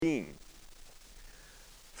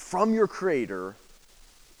from your Creator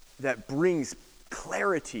that brings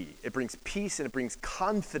clarity, it brings peace, and it brings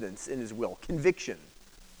confidence in his will, conviction.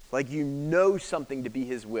 Like you know something to be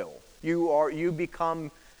his will. You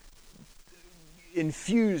become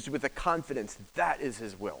infused with a confidence that is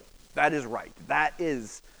his will. That is right. That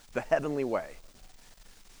is the heavenly way.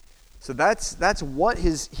 So that's what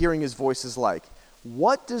hearing his voice is like.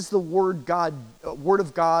 What does the word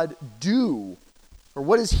of God do? Or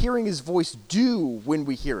what does hearing his voice do when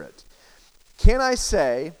we hear it? Can I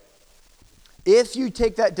say, if you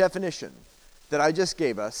take that definition that I just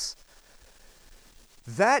gave us,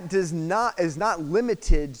 that is not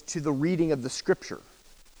limited to the reading of the scripture.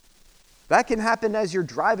 That can happen as you're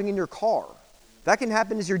driving in your car. That can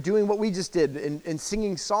happen as you're doing what we just did in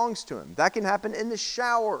singing songs to him. That can happen in the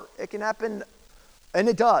shower. It can happen, and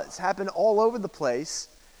it does happen all over the place.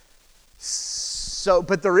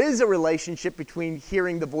 But there is a relationship between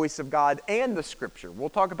hearing the voice of God and the scripture. We'll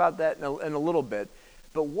talk about that in a little bit.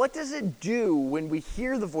 But what does it do when we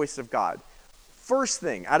hear the voice of God? First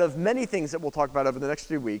thing, out of many things that we'll talk about over the next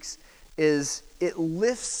 3 weeks, is it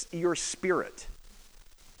lifts your spirit.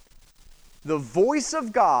 The voice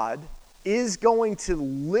of God is going to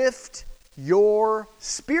lift your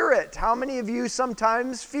spirit. How many of you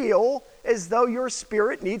sometimes feel as though your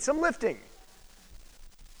spirit needs some lifting?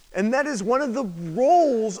 And that is one of the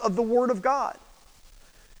roles of the Word of God.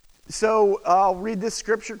 So I'll read this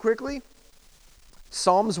scripture quickly.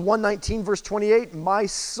 Psalms 119, verse 28, my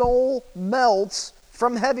soul melts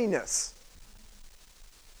from heaviness.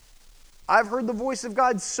 I've heard the voice of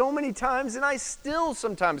God so many times, and I still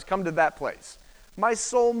sometimes come to that place. My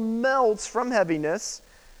soul melts from heaviness.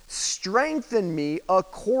 Strengthen me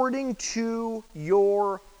according to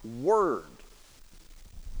your word.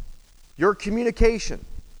 Your communication.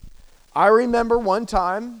 I remember one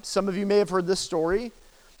time, some of you may have heard this story.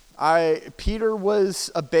 Peter was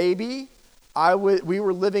a baby. We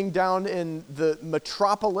were living down in the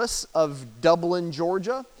metropolis of Dublin,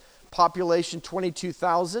 Georgia, population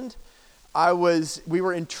 22,000. We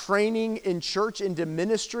were in training in church into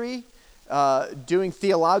ministry, doing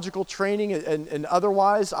theological training, and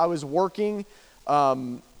otherwise I was working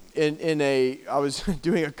I was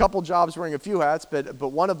doing a couple jobs, wearing a few hats,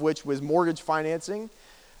 but one of which was mortgage financing.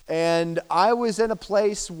 And I was in a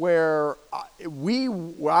place where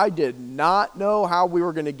I did not know how we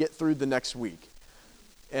were going to get through the next week.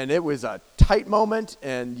 And it was a tight moment,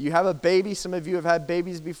 and you have a baby. Some of you have had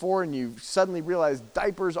babies before, and you suddenly realize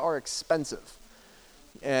diapers are expensive.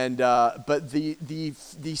 And but the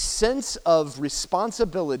sense of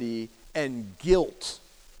responsibility and guilt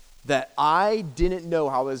that I didn't know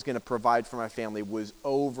how I was going to provide for my family was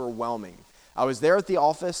overwhelming. I was there at the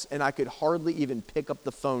office, and I could hardly even pick up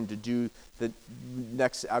the phone to do the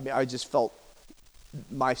next. I just felt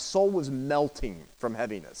my soul was melting from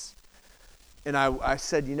heaviness. And I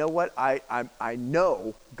said, you know what? I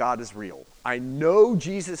know God is real. I know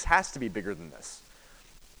Jesus has to be bigger than this.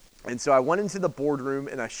 And so I went into the boardroom,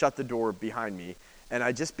 and I shut the door behind me, and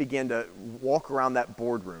I just began to walk around that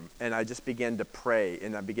boardroom, and I just began to pray,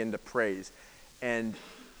 and I began to praise. And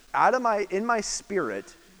in my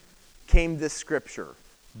spirit came this scripture: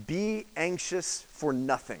 be anxious for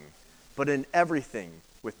nothing, but in everything,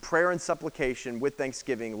 with prayer and supplication, with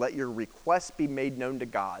thanksgiving, let your requests be made known to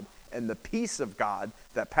God, and the peace of God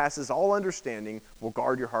that passes all understanding will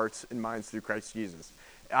guard your hearts and minds through Christ Jesus.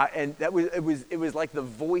 And it was like the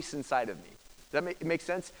voice inside of me. Does that make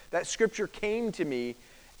sense? That scripture came to me,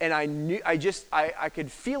 and I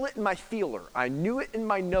could feel it in my feeler. I knew it in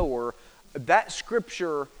my knower. That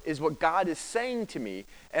scripture is what God is saying to me,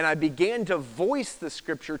 and I began to voice the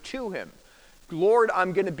scripture to him. Lord,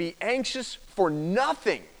 I'm going to be anxious for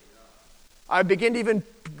nothing. I began to even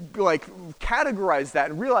categorize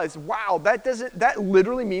that and realize, wow, that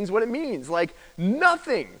literally means what it means. Like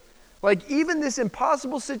nothing. Like even this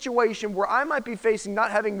impossible situation where I might be facing not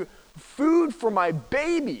having food for my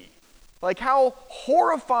baby. Like how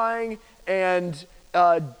horrifying and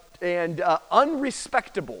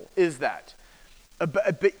unrespectable is that?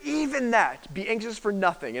 But even that, be anxious for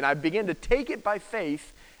nothing. And I began to take it by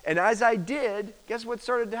faith. And as I did, guess what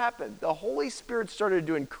started to happen? The Holy Spirit started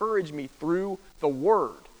to encourage me through the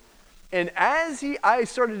Word. And as I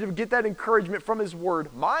started to get that encouragement from His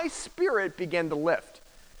Word, my spirit began to lift.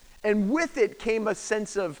 And with it came a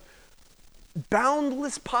sense of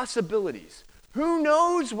boundless possibilities. Who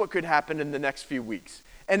knows what could happen in the next few weeks?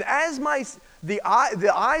 And as the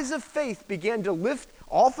eyes of faith began to lift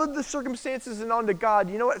off of the circumstances and onto God,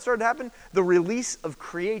 you know what started to happen? The release of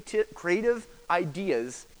creative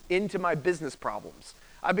ideas into my business problems.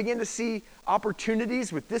 I began to see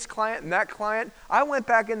opportunities with this client and that client. I went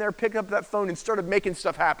back in there, picked up that phone, and started making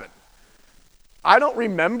stuff happen. I don't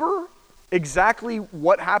remember exactly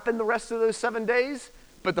what happened the rest of those 7 days,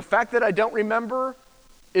 but the fact that I don't remember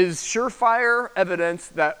is surefire evidence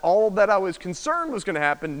that all that I was concerned was going to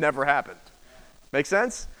happen never happened. Make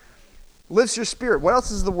sense? Lifts your spirit. What else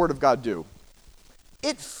does the Word of God do?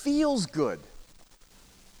 It feels good.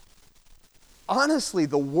 Honestly,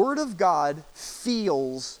 the Word of God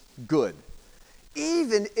feels good.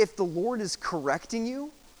 Even if the Lord is correcting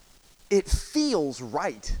you, it feels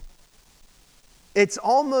right. It's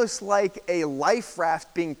almost like a life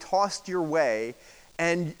raft being tossed your way,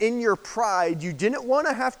 and in your pride, you didn't want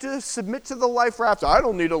to have to submit to the life raft. I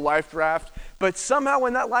don't need a life raft. But somehow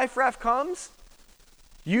when that life raft comes,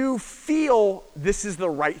 you feel this is the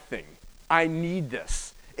right thing. I need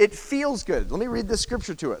this. It feels good. Let me read this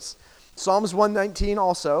scripture to us. Psalms 119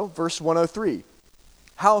 also, verse 103.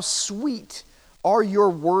 How sweet are your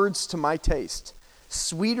words to my taste,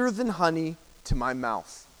 sweeter than honey to my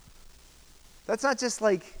mouth. That's not just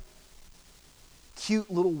like cute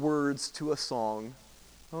little words to a song.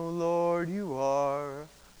 Oh Lord, you are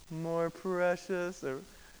more precious.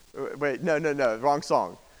 Wait, no, wrong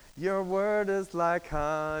song. Your word is like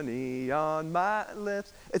honey on my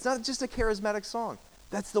lips. It's not just a charismatic song.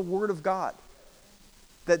 That's the Word of God.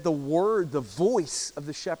 That the word, the voice of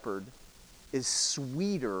the shepherd is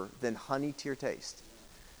sweeter than honey to your taste.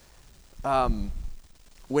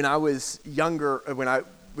 When I was younger, when I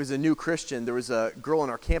was a new Christian, there was a girl in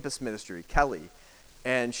our campus ministry, Kelly,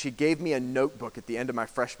 and she gave me a notebook at the end of my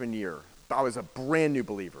freshman year. I was a brand new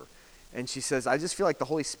believer. And she says, I just feel like the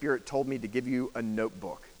Holy Spirit told me to give you a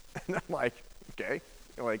notebook. And I'm like, okay.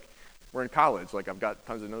 Like, we're in college. Like, I've got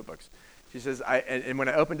tons of notebooks. She says, and when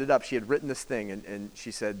I opened it up, she had written this thing. And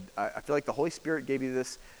she said, I feel like the Holy Spirit gave you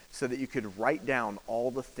this so that you could write down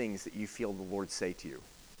all the things that you feel the Lord say to you.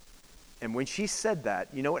 And when she said that,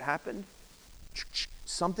 you know what happened?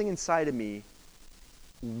 Something inside of me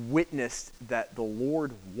witnessed that the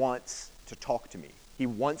Lord wants to talk to me. He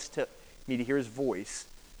wants me to hear his voice.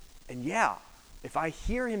 And yeah, if I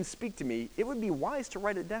hear him speak to me, it would be wise to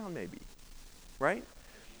write it down maybe, right?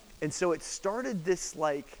 And so it started this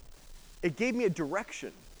it gave me a direction.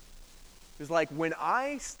 It was like when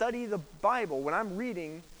I study the Bible, when I'm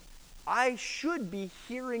reading, I should be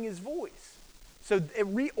hearing his voice. So it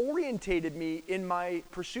reorientated me in my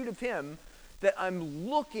pursuit of him, that I'm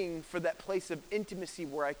looking for that place of intimacy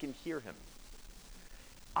where I can hear him.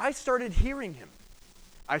 I started hearing him.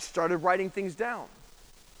 I started writing things down.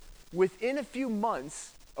 Within a few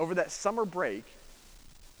months, over that summer break,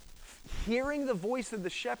 hearing the voice of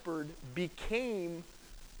the shepherd became,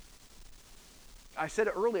 I said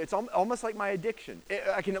it earlier, it's almost like my addiction.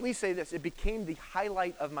 I can at least say this, it became the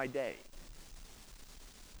highlight of my day.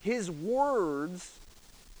 His words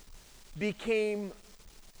became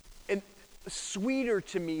sweeter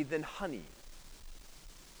to me than honey.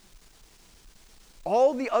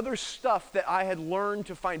 All the other stuff that I had learned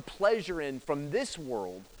to find pleasure in from this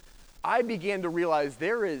world, I began to realize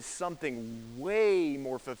there is something way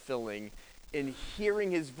more fulfilling in hearing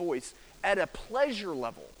his voice at a pleasure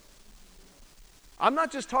level. I'm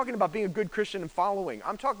not just talking about being a good Christian and following.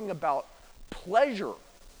 I'm talking about pleasure.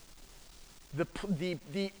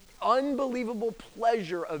 The unbelievable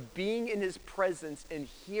pleasure of being in his presence and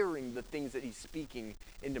hearing the things that he's speaking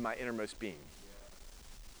into my innermost being.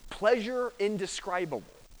 Pleasure indescribable.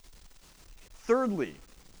 Thirdly,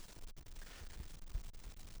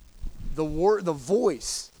 the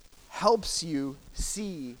voice helps you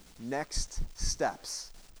see next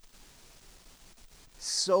steps.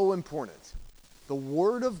 So important. The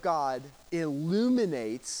Word of God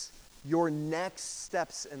illuminates your next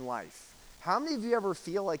steps in life. How many of you ever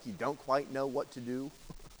feel like you don't quite know what to do?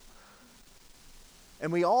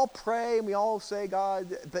 And we all pray and we all say,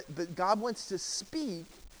 God, but God wants to speak.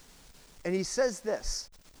 And he says this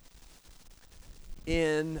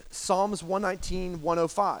in Psalms 119,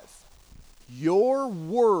 105. Your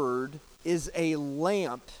word is a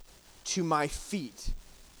lamp to my feet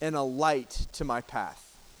and a light to my path.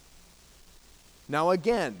 Now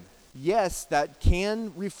again, yes, that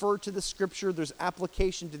can refer to the scripture. There's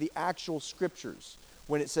application to the actual scriptures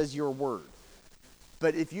when it says your word.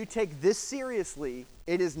 But if you take this seriously,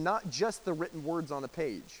 it is not just the written words on a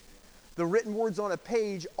page. The written words on a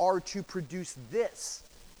page are to produce this.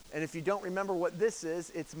 And if you don't remember what this is,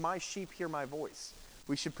 it's my sheep hear my voice.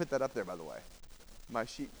 We should put that up there, by the way. My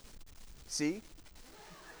sheep. See?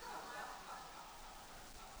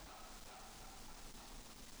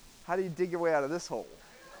 How do you dig your way out of this hole?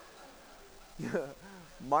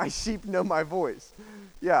 My sheep know my voice.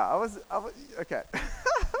 Yeah, I was okay.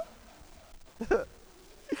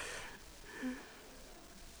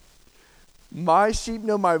 My sheep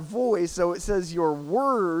know my voice. So it says your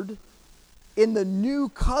word in the new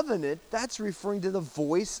covenant, that's referring to the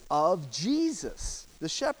voice of Jesus, the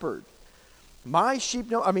shepherd. My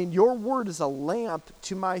sheep know, your word is a lamp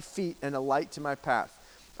to my feet and a light to my path.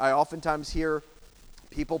 I oftentimes hear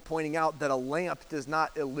people pointing out that a lamp does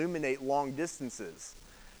not illuminate long distances.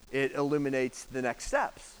 It illuminates the next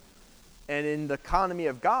steps. And in the economy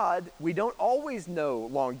of God, we don't always know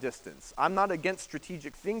long distance. I'm not against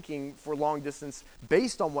strategic thinking for long distance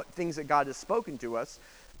based on what things that God has spoken to us,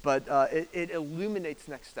 but it illuminates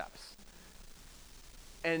next steps.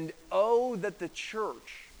 And oh, that the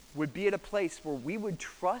church would be at a place where we would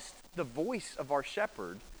trust the voice of our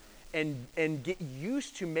shepherd and get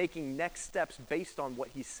used to making next steps based on what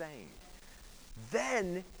he's saying.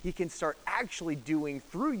 Then he can start actually doing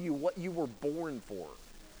through you what you were born for.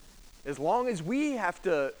 As long as we have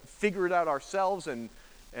to figure it out ourselves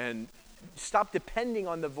and stop depending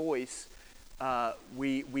on the voice,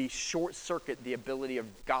 we short circuit the ability of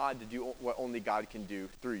God to do what only God can do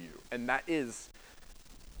through you. And that is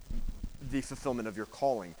the fulfillment of your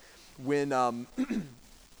calling. When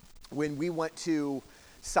we went to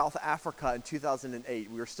South Africa in 2008,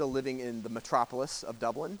 we were still living in the metropolis of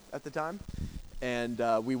Dublin at the time. And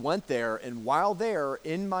we went there, and while there,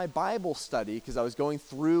 in my Bible study, because I was going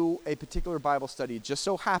through a particular Bible study, it just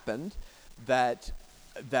so happened that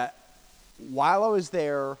while I was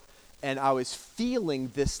there and I was feeling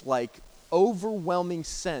this like overwhelming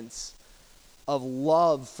sense of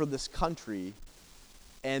love for this country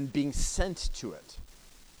and being sent to it.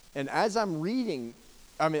 And as I'm reading,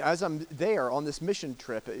 as I'm there on this mission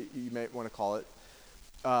trip, you may want to call it,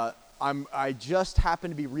 I just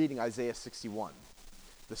happened to be reading Isaiah 61.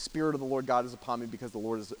 The Spirit of the Lord God is upon me because the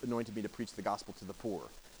Lord has anointed me to preach the gospel to the poor.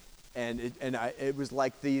 And it was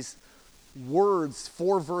like these words,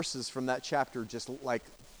 4 verses from that chapter just like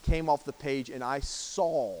came off the page, and I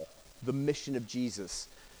saw the mission of Jesus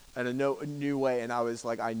in a new way. And I was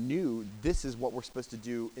like, I knew this is what we're supposed to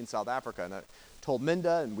do in South Africa. And I told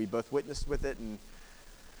Minda, and we both witnessed with it. And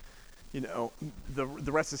the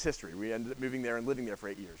rest is history. We ended up moving there and living there for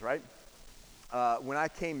 8 years, right? When I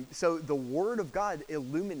came, so the Word of God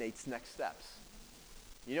illuminates next steps.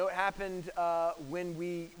 You know what happened when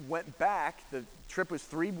we went back? The trip was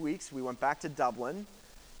 3 weeks. We went back to Dublin.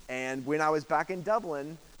 And when I was back in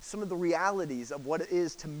Dublin, some of the realities of what it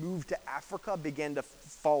is to move to Africa began to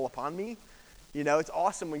fall upon me. It's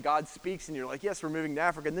awesome when God speaks and you're like, yes, we're moving to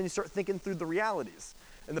Africa. And then you start thinking through the realities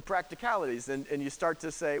and the practicalities. And you start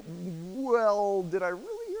to say, well, did I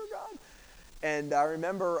really hear God? And I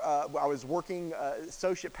remember I was working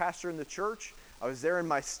associate pastor in the church. I was there in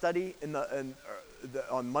my study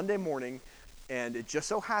on Monday morning, and it just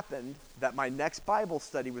so happened that my next Bible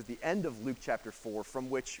study was the end of Luke chapter 4, from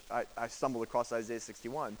which I stumbled across Isaiah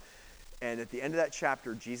 61. And at the end of that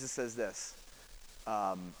chapter, Jesus says this,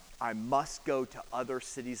 I must go to other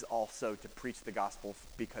cities also to preach the gospel,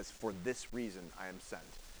 because for this reason I am sent.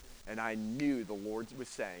 And I knew the Lord was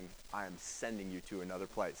saying, I am sending you to another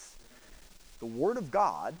place. The Word of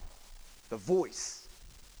God, the voice,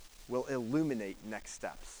 will illuminate next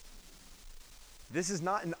steps. This is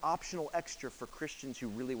not an optional extra for Christians who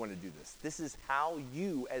really want to do this. This is how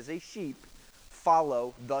you, as a sheep,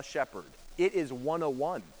 follow the shepherd. It is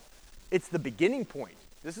 101. It's the beginning point.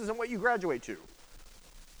 This isn't what you graduate to.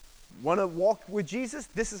 Want to walk with Jesus?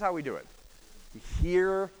 This is how we do it. We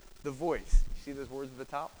hear the voice. You see those words at the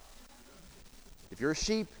top? If you're a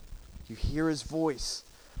sheep, you hear his voice.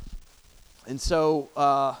 And so,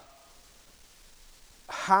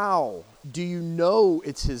 how do you know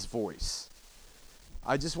it's his voice?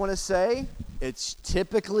 I just want to say it's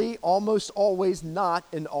typically almost always not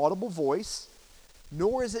an audible voice,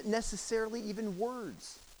 nor is it necessarily even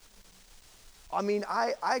words.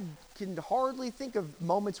 I can hardly think of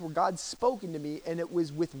moments where God's spoken to me and it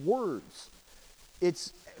was with words.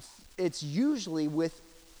 It's usually with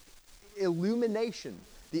illumination,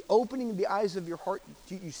 the opening of the eyes of your heart.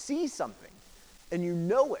 You see something and you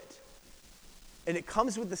know it. And it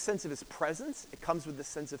comes with the sense of his presence. It comes with the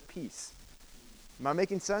sense of peace. Am I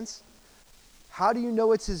making sense? How do you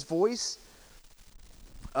know it's his voice?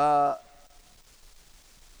 Can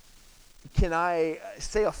I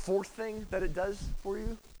say a fourth thing that it does for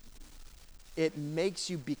you? It makes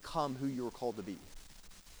you become who you were called to be.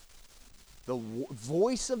 The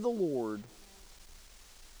voice of the Lord.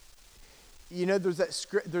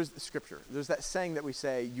 There's scripture. There's that saying that we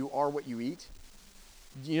say, you are what you eat.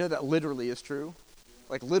 You know that literally is true?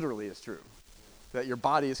 Like literally is true. That your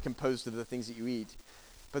body is composed of the things that you eat.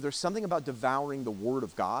 But there's something about devouring the Word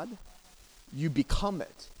of God. You become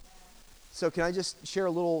it. So can I just share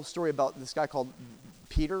a little story about this guy called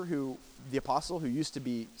Peter, the apostle, who used to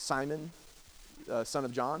be Simon, son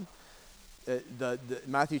of John?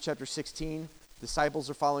 Matthew chapter 16, disciples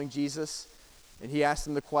are following Jesus, and he asked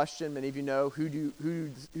them the question, many of you know, who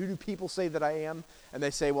do people say that I am? And they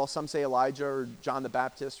say, well, some say Elijah or John the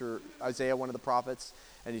Baptist or Isaiah, one of the prophets.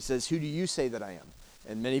 And he says, who do you say that I am?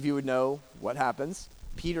 And many of you would know what happens.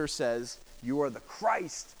 Peter says, you are the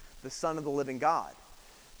Christ, the Son of the living God.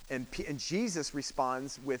 And Jesus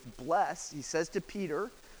responds with blessed. He says to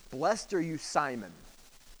Peter, blessed are you, Simon,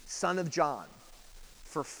 son of John,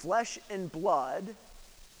 for flesh and blood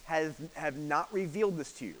have not revealed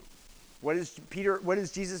this to you. What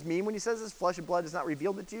does Jesus mean when he says this? Flesh and blood has not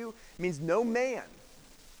revealed it to you? It means no man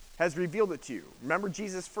has revealed it to you. Remember,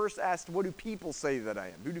 Jesus first asked, what do people say that I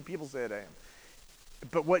am? Who do people say that I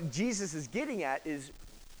am? But what Jesus is getting at is,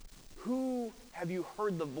 who have you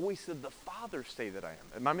heard the voice of the Father say that I am?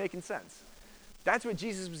 Am I making sense? That's what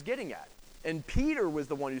Jesus was getting at. And Peter was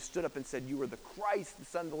the one who stood up and said, you are the Christ, the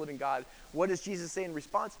Son of the living God. What does Jesus say in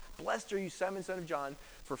response? Blessed are you, Simon, son of John,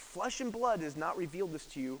 for flesh and blood has not revealed this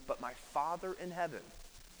to you, but my Father in heaven.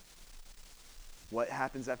 What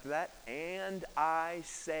happens after that? And I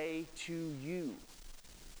say to you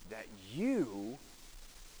that you...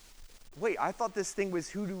 Wait, I thought this thing was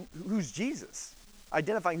who's Jesus?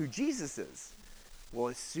 Identifying who Jesus is. Well,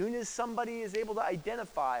 as soon as somebody is able to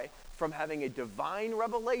identify from having a divine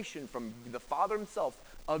revelation from the Father himself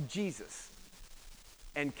of Jesus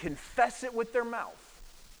and confess it with their mouth,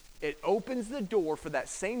 it opens the door for that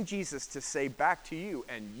same Jesus to say back to you,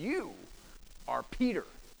 and you are Peter.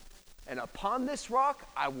 And upon this rock,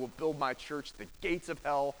 I will build my church. The gates of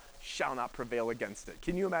hell shall not prevail against it.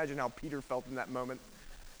 Can you imagine how Peter felt in that moment?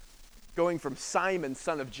 Going from Simon,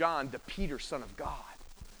 son of John, to Peter, son of God.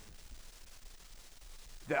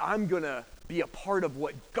 That I'm going to be a part of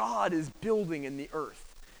what God is building in the earth.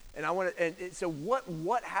 And so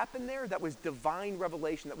what happened there? That was divine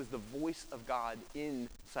revelation. That was the voice of God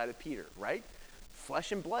inside of Peter, right?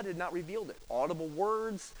 Flesh and blood had not revealed it. Audible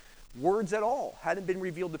words at all hadn't been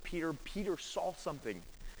revealed to Peter. Peter saw something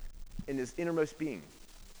in his innermost being.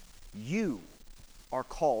 You are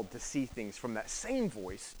called to see things from that same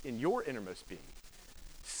voice in your innermost being,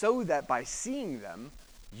 so that by seeing them,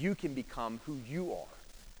 you can become who you are.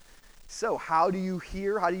 So how do you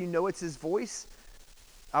hear? How do you know it's his voice?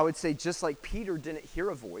 I would say just like Peter didn't hear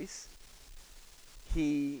a voice,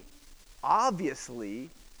 he obviously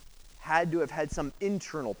had to have had some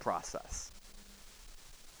internal process.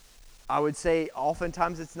 I would say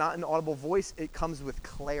oftentimes it's not an audible voice, it comes with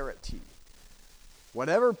clarity.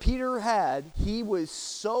 Whatever Peter had, he was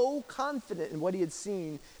so confident in what he had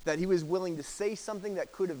seen that he was willing to say something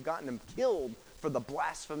that could have gotten him killed for the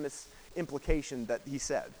blasphemous implication that he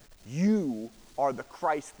said. You are the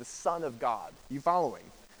Christ, the Son of God. You following?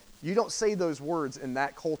 You don't say those words in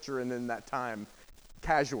that culture and in that time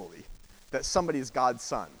casually, that somebody is God's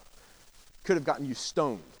son. Could have gotten you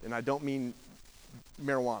stoned, and I don't mean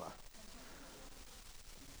marijuana.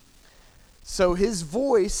 So his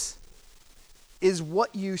voice is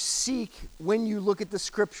what you seek when you look at the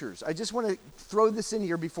scriptures. I just want to throw this in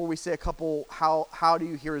here before we say a couple how do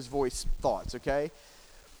you hear his voice thoughts, okay?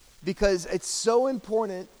 Because it's so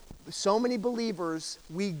important. So many believers,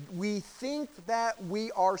 we think that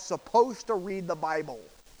we are supposed to read the Bible.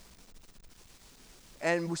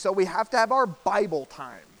 And so we have to have our Bible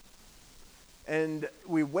time. And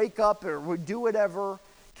we wake up or we do whatever.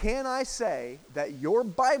 Can I say that your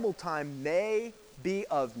Bible time may be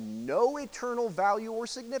of no eternal value or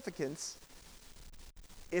significance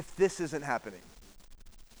if this isn't happening?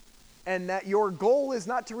 And that your goal is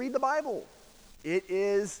not to read the Bible. It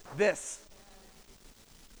is this.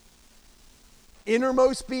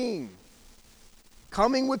 Innermost being.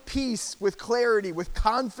 Coming with peace, with clarity, with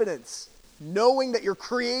confidence. Knowing that your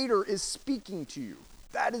Creator is speaking to you.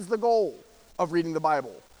 That is the goal of reading the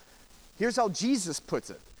Bible. Here's how Jesus puts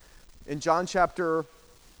it in John chapter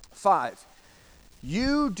 5.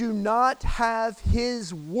 You do not have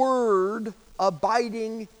his word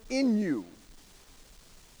abiding in you.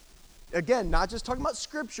 Again, not just talking about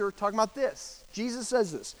scripture, talking about this. Jesus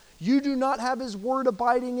says this. You do not have his word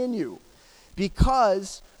abiding in you,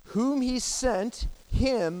 because whom he sent,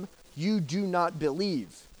 him you do not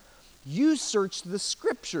believe. You search the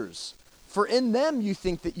scriptures, for in them you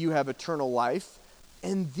think that you have eternal life,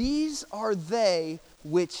 and these are they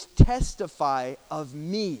which testify of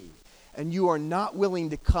me. And you are not willing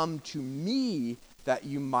to come to me that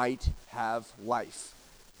you might have life.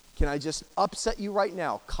 Can I just upset you right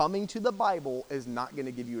now? Coming to the Bible is not going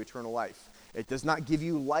to give you eternal life. It does not give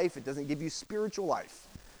you life. It doesn't give you spiritual life.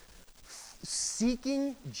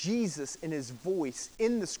 seeking Jesus and his voice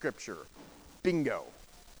in the scripture. Bingo.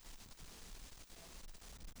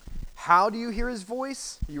 How do you hear his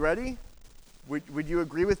voice? Are you ready? Would you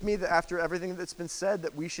agree with me that after everything that's been said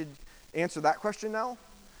that we should answer that question now?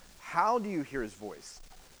 How do you hear his voice?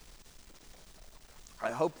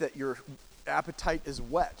 I hope that your appetite is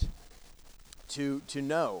whet to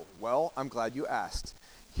know. Well, I'm glad you asked.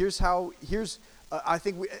 I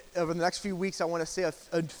think over the next few weeks, I want to say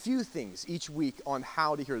a few things each week on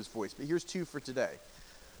how to hear his voice. But here's two for today.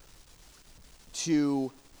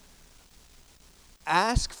 To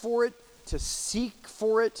ask for it, to seek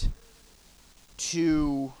for it,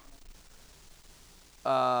 to,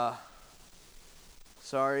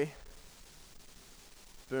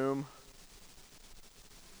 boom,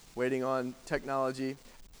 waiting on technology.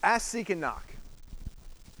 Ask, seek, and knock.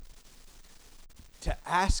 To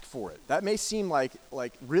ask for it. That may seem like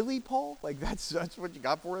really, Paul? Like that's what you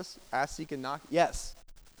got for us? Ask, seek, and knock? Yes.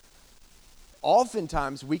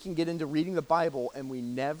 Oftentimes, we can get into reading the Bible and we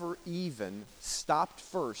never even stopped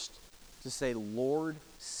first to say, Lord,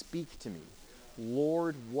 speak to me.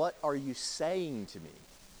 Lord, what are you saying to me?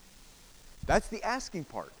 That's the asking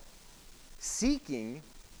part. Seeking,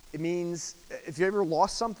 it means, if you ever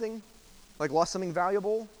lost something, like lost something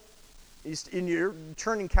valuable, and you're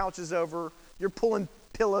turning couches over, you're pulling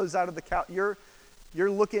pillows out of the couch, you're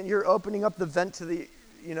opening up the vent to the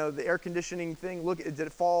air conditioning thing. Look, did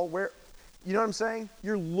it fall? Where? You know what I'm saying?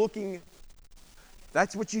 You're looking.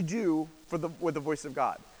 That's what you do with the voice of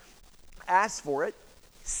God. Ask for it,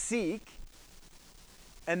 seek,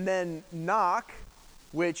 and then knock,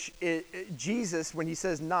 which Jesus, when he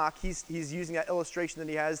says knock, he's using that illustration that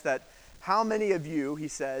he has that how many of you, he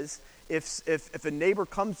says, if a neighbor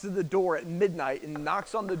comes to the door at midnight and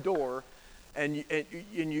knocks on the door, and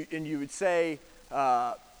you would say,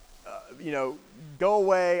 go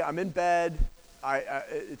away, I'm in bed,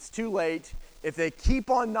 it's too late. If they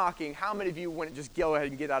keep on knocking, how many of you wouldn't just go ahead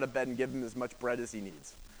and get out of bed and give him as much bread as he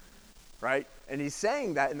needs? Right? And he's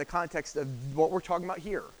saying that in the context of what we're talking about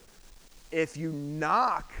here. If you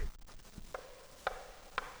knock,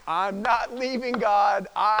 I'm not leaving, God.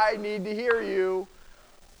 I need to hear you.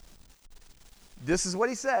 This is what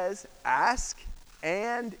he says. Ask,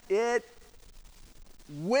 and it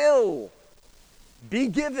will be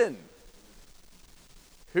given.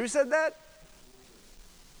 Who said that?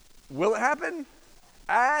 Will it happen?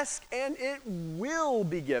 Ask, and it will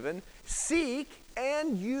be given. Seek,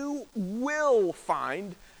 and you will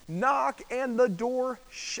find. Knock, and the door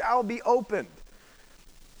shall be opened.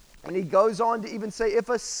 And he goes on to even say, if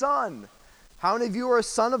a son, how many of you are a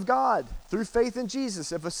son of God through faith in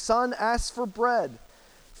Jesus? If a son asks for bread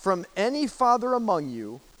from any father among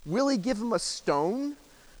you, will he give him a stone?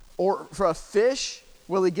 Or for a fish,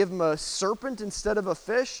 will he give him a serpent instead of a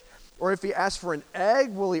fish? Or if he asks for an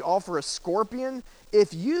egg, will he offer a scorpion?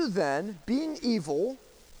 If you then, being evil,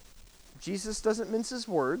 Jesus doesn't mince his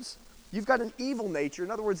words, you've got an evil nature.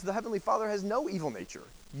 In other words, the Heavenly Father has no evil nature.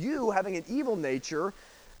 You, having an evil nature,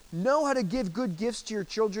 know how to give good gifts to your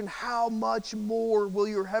children. How much more will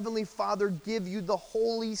your Heavenly Father give you the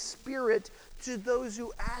Holy Spirit to those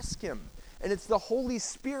who ask him? And it's the Holy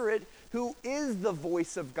Spirit who is the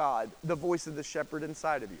voice of God, the voice of the shepherd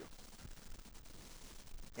inside of you.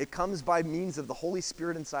 It comes by means of the Holy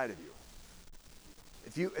Spirit inside of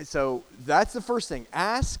you. So that's the first thing.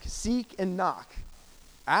 Ask, seek, and knock.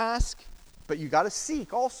 Ask, but you got to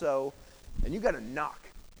seek also, and you got to knock,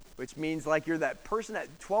 which means like you're that person at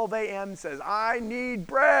 12 a.m. says, I need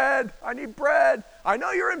bread. I need bread. I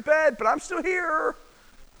know you're in bed, but I'm still here.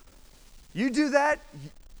 You do that,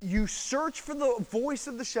 you search for the voice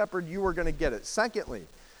of the shepherd, you are going to get it. Secondly,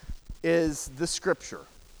 is the scripture.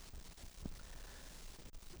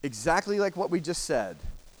 Exactly like what we just said.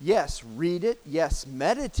 Yes, read it. Yes,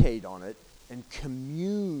 meditate on it and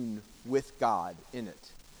commune with God in it.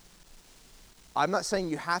 I'm not saying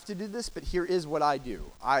you have to do this, but here is what I do.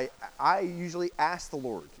 I usually ask the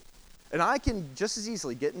Lord. And I can just as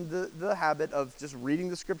easily get into the habit of just reading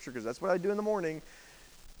the scripture, because that's what I do in the morning,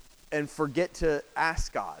 and forget to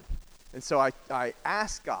ask God. And so I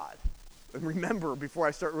ask God. And remember, before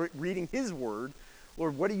I start reading his word,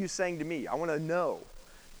 Lord, what are you saying to me? I want to know.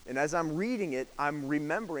 And as I'm reading it, I'm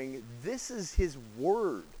remembering this is his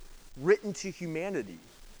word written to humanity.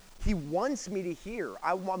 He wants me to hear.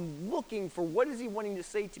 I'm looking for what is he wanting to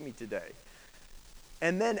say to me today.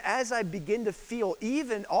 And then as I begin to feel,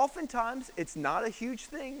 even oftentimes it's not a huge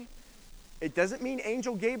thing. It doesn't mean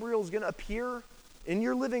Angel Gabriel is going to appear in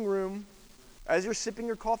your living room as you're sipping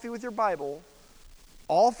your coffee with your Bible.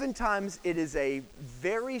 Oftentimes it is a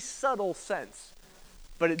very subtle sense,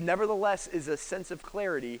 but it nevertheless is a sense of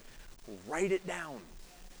clarity Write it down.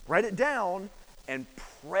 Write it down and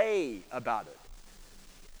pray about it.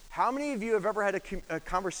 How many of you have ever had a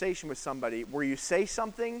conversation with somebody where you say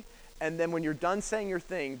something, and then when you're done saying your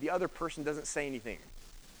thing, the other person doesn't say anything,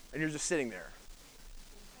 and you're just sitting there?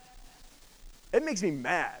 It makes me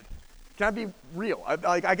mad. Can I be real?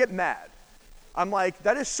 I get mad. I'm like,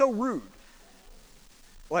 that is so rude.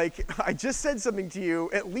 Like, I just said something to you,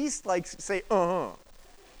 at least like say,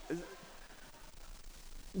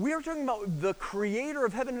 We are talking about the creator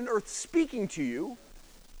of heaven and earth speaking to you,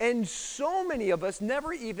 and so many of us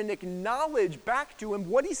never even acknowledge back to him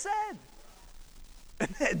what he said.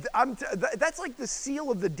 That's like the seal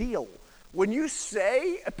of the deal. When you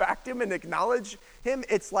say back to him and acknowledge him,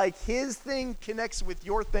 it's like his thing connects with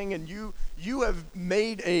your thing, and you have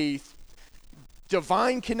made a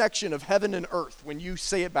divine connection of heaven and earth when you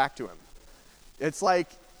say it back to him. It's like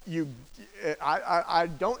I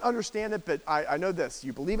don't understand it, but I know this.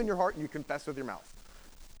 You believe in your heart and you confess with your mouth.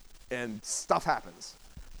 And stuff happens.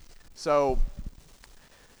 So,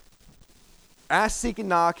 ask, seek, and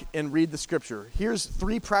knock, and read the scripture. Here's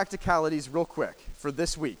 3 practicalities real quick for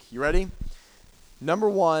this week. You ready? Number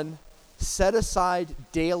 1, set aside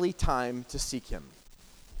daily time to seek him.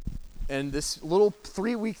 And this little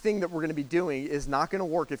 3-week thing that we're going to be doing is not going to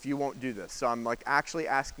work if you won't do this. So I'm like actually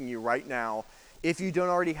asking you right now, if you don't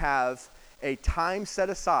already have a time set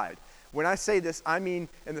aside. When I say this, I mean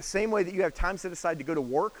in the same way that you have time set aside to go to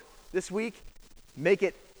work this week, make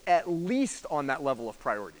it at least on that level of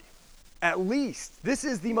priority. At least. This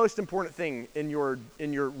is the most important thing in your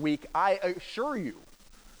week, I assure you.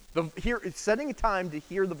 Setting a time to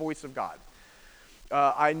hear the voice of God.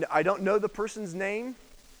 I don't know the person's name,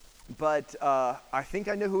 but I think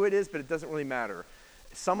I know who it is, but it doesn't really matter.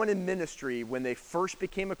 Someone in ministry, when they first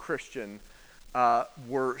became a Christian,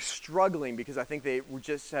 were struggling because I think they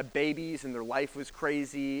just had babies and their life was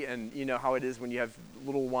crazy, and you know how it is when you have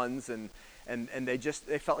little ones, and they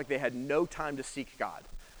felt like they had no time to seek God,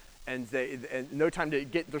 and no time to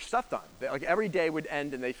get their stuff done. Like every day would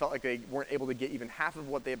end and they felt like they weren't able to get even half of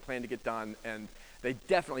what they had planned to get done, and they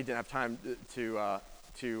definitely didn't have time to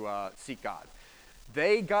seek God.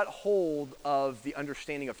 They got hold of the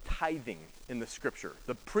understanding of tithing in the scripture,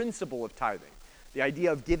 the principle of tithing. The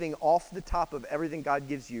idea of giving off the top of everything God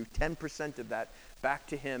gives you, 10% of that back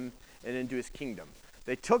to him and into his kingdom.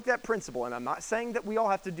 They took that principle, and I'm not saying that we all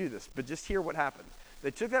have to do this, but just hear what happened.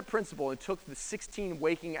 They took that principle and took the 16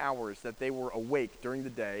 waking hours that they were awake during the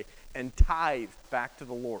day and tithed back to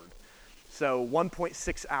the Lord. So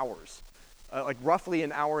 1.6 hours, like roughly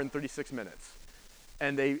an hour and 36 minutes.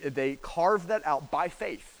 And they carved that out by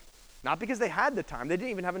faith. Not because they had the time. They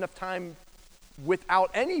didn't even have enough time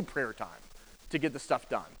without any prayer time to get the stuff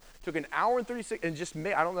done. Took an hour and 36, and just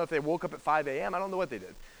I don't know if they woke up at 5 a.m. I don't know what they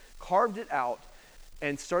did. Carved it out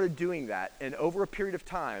and started doing that. And over a period of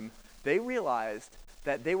time, they realized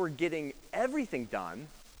that they were getting everything done,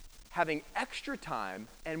 having extra time,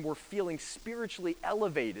 and were feeling spiritually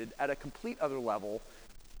elevated at a complete other level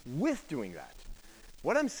with doing that.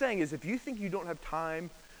 What I'm saying is, if you think you don't have time,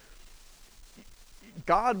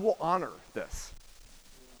 God will honor this.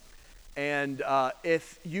 And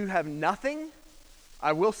if you have nothing,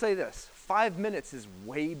 I will say this, 5 minutes is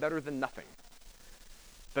way better than nothing.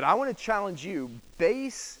 But I want to challenge you,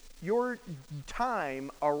 base your time,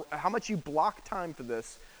 or how much you block time for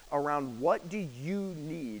this, around what do you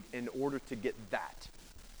need in order to get that.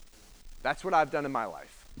 That's what I've done in my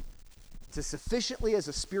life. To sufficiently, as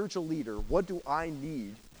a spiritual leader, what do I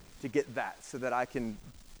need to get that so that I can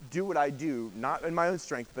do what I do, not in my own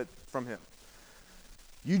strength, but from him.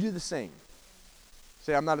 You do the same.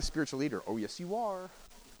 Say, I'm not a spiritual leader. Oh, yes, you are.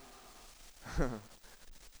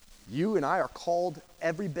 You and I are called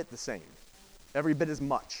every bit the same, every bit as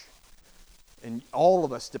much. And all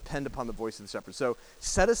of us depend upon the voice of the shepherd. So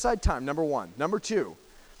set aside time, number 1. Number 2,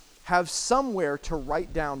 have somewhere to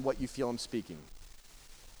write down what you feel him speaking.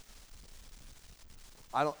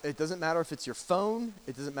 It doesn't matter if it's your phone,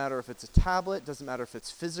 it doesn't matter if it's a tablet, it doesn't matter if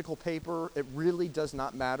it's physical paper, it really does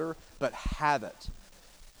not matter, but have it.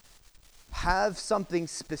 Have something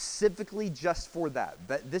specifically just for that.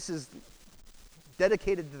 This is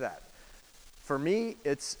dedicated to that. For me,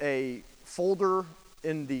 it's a folder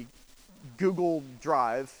in the Google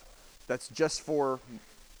Drive that's just for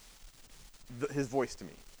his voice to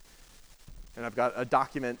me. And I've got a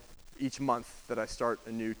document each month that I start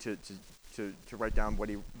anew to write down what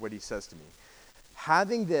he says to me.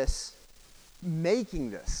 Having this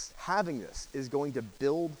is going to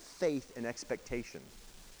build faith and expectation.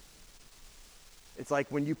 It's like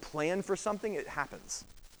when you plan for something, it happens.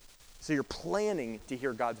 So you're planning to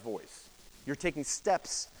hear God's voice. You're taking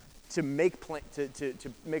steps to make to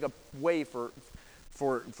make a way for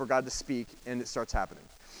God to speak, and it starts happening.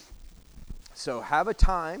 So have a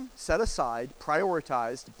time set aside,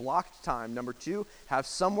 prioritized, blocked time. Number 2, have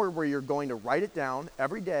somewhere where you're going to write it down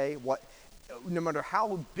every day, no matter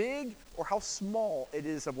how big or how small it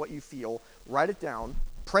is of what you feel, write it down,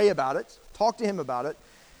 pray about it, talk to him about it.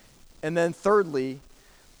 And then thirdly,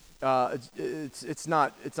 it's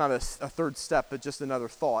not a third step, but just another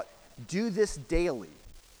thought. Do this daily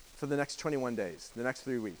for the next 21 days, the next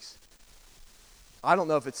 3 weeks. I don't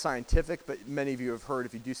know if it's scientific, but many of you have heard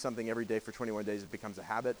if you do something every day for 21 days, it becomes a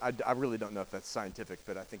habit. I really don't know if that's scientific,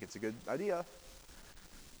 but I think it's a good idea.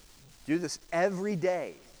 Do this every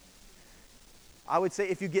day. I would say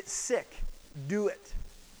if you get sick, do it.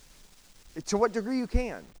 To what degree you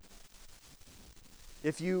can.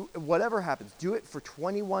 Whatever happens, do it for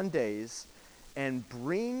 21 days and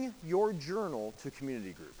bring your journal to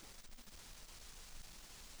community group.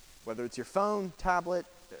 Whether it's your phone, tablet,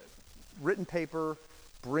 written paper,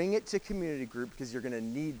 bring it to community group because you're going to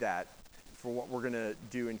need that for what we're going to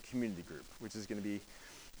do in community group, which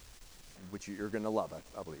you're going to love,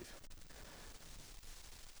 I believe.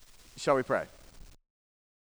 Shall we pray?